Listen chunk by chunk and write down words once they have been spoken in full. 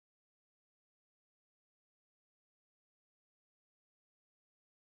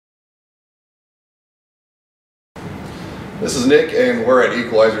This is Nick and we're at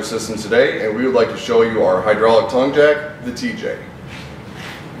Equalizer Systems today, and we would like to show you our hydraulic tongue jack, the TJ.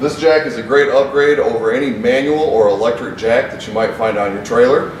 This jack is a great upgrade over any manual or electric jack that you might find on your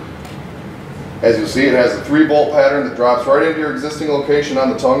trailer. As you'll see, it has a 3-bolt pattern that drops right into your existing location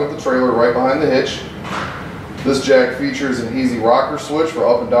on the tongue of the trailer right behind the hitch. This jack features an easy rocker switch for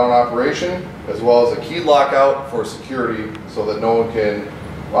up and down operation, as well as a key lockout for security so that no one can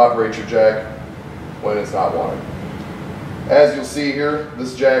operate your jack when it's not wanted. As you'll see here,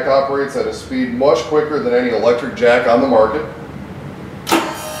 this jack operates at a speed much quicker than any electric jack on the market.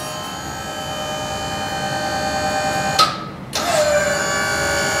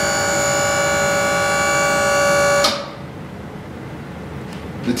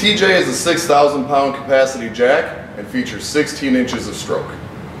 The TJ is a 6,000 pound capacity jack and features 16 inches of stroke.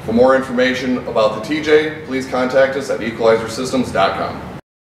 For more information about the TJ, please contact us at equalizersystems.com.